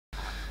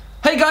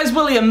Hey guys,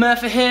 William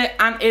Murfitt here,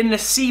 and in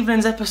this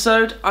evening's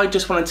episode I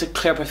just wanted to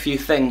clear up a few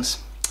things.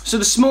 So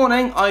this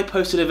morning I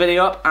posted a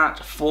video up at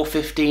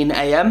 4:15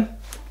 AM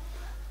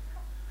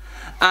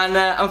and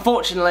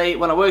unfortunately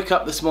when I woke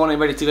up this morning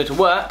ready to go to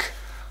work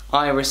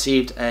I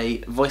received a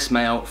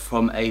voicemail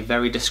from a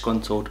very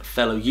disgruntled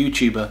fellow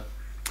YouTuber.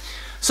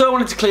 So I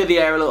wanted to clear the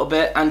air a little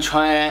bit and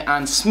try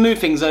and smooth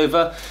things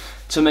over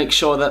to make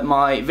sure that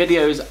my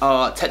videos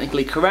are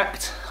technically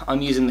correct,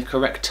 I'm using the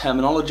correct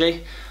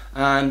terminology,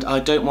 and I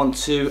don't want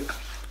to,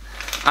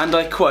 and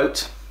I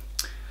quote,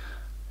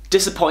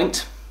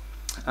 disappoint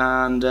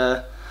and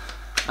an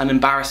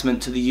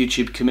embarrassment to the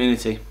YouTube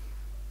community.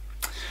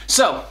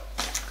 So,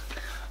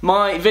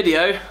 my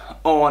video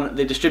on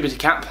the distributor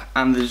cap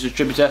and the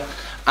distributor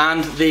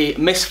and the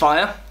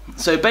misfire.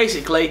 So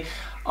basically,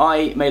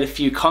 I made a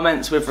few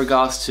comments with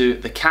regards to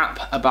the cap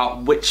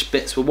about which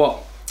bits were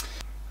what.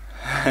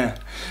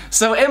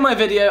 So in my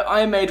video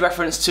I made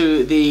reference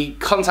to the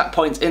contact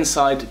points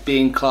inside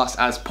being classed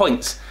as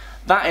points.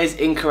 That is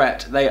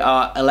incorrect, they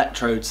are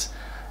electrodes.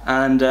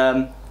 And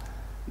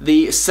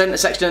the centre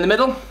section in the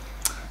middle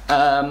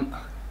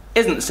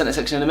isn't the centre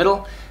section in the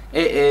middle,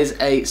 it is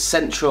a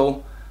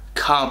central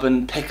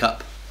carbon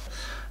pickup.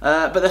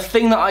 But the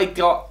thing that I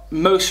got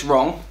most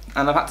wrong,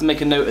 and I've had to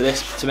make a note of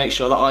this to make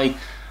sure that I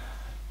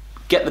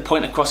get the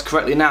point across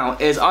correctly now,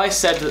 is I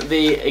said that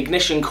the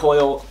ignition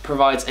coil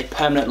provides a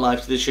permanent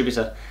life to the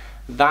distributor.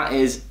 That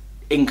is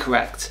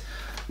incorrect.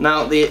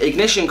 Now the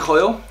ignition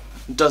coil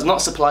does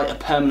not supply a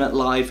permanent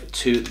live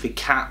to the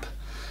cap.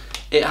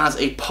 It has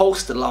a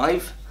pulsed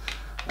live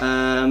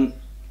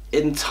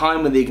in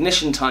time with the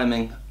ignition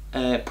timing,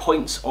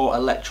 points or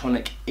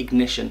electronic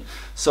ignition.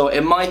 So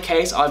in my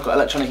case I've got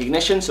electronic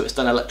ignition, so it's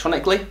done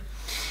electronically.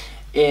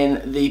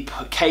 In the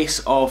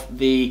case of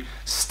the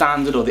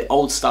standard or the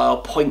old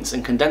style points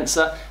and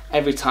condenser,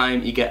 every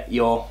time you get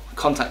your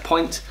contact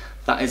point,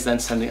 that is then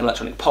sending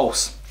electronic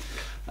pulse.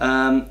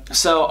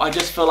 So I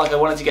just feel like I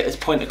wanted to get this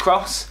point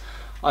across.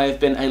 I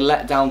have been a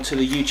letdown to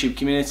the YouTube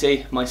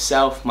community,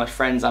 myself, my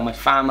friends and my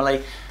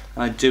family,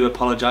 and I do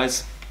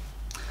apologise.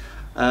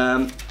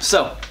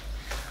 So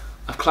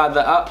I've cleared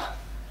that up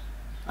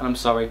and I'm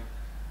sorry.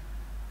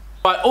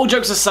 Right, all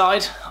jokes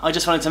aside, I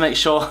just wanted to make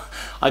sure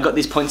I got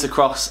these points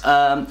across.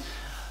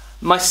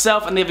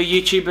 Myself and the other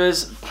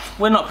YouTubers,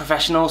 we're not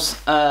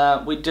professionals,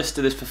 we just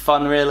do this for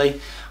fun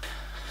really.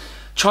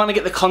 Trying to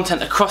get the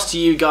content across to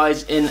you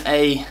guys in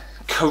a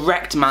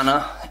correct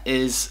manner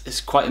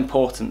is quite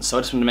important, so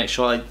I just wanted to make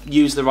sure I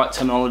used the right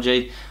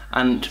terminology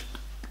and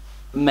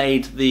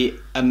made the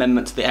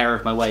amendment to the error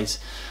of my ways.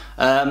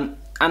 And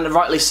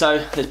rightly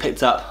so, it's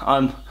picked up.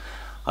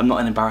 I'm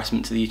not an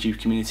embarrassment to the YouTube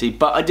community,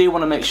 but I do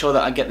want to make sure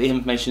that I get the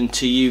information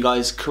to you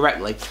guys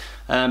correctly,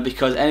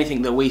 because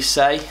anything that we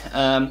say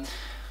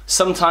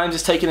sometimes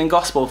is taken in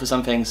gospel for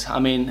some things. I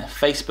mean,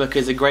 Facebook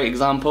is a great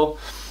example.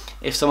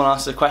 If someone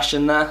asks a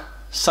question there,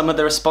 some of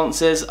the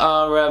responses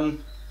are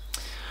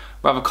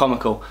rather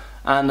comical,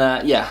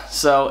 and yeah,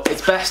 so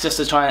it's best just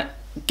to try and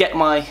get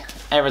my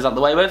errors out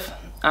the way with,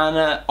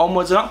 and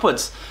onwards and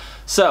upwards.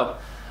 So,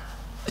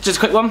 just a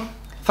quick one.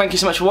 Thank you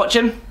so much for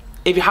watching.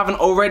 If you haven't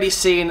already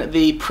seen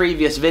the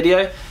previous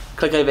video,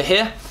 click over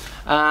here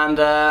and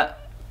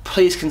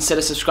please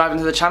consider subscribing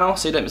to the channel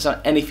so you don't miss out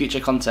on any future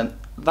content.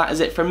 That is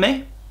it from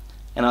me,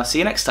 and I'll see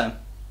you next time.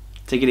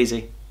 Take it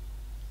easy.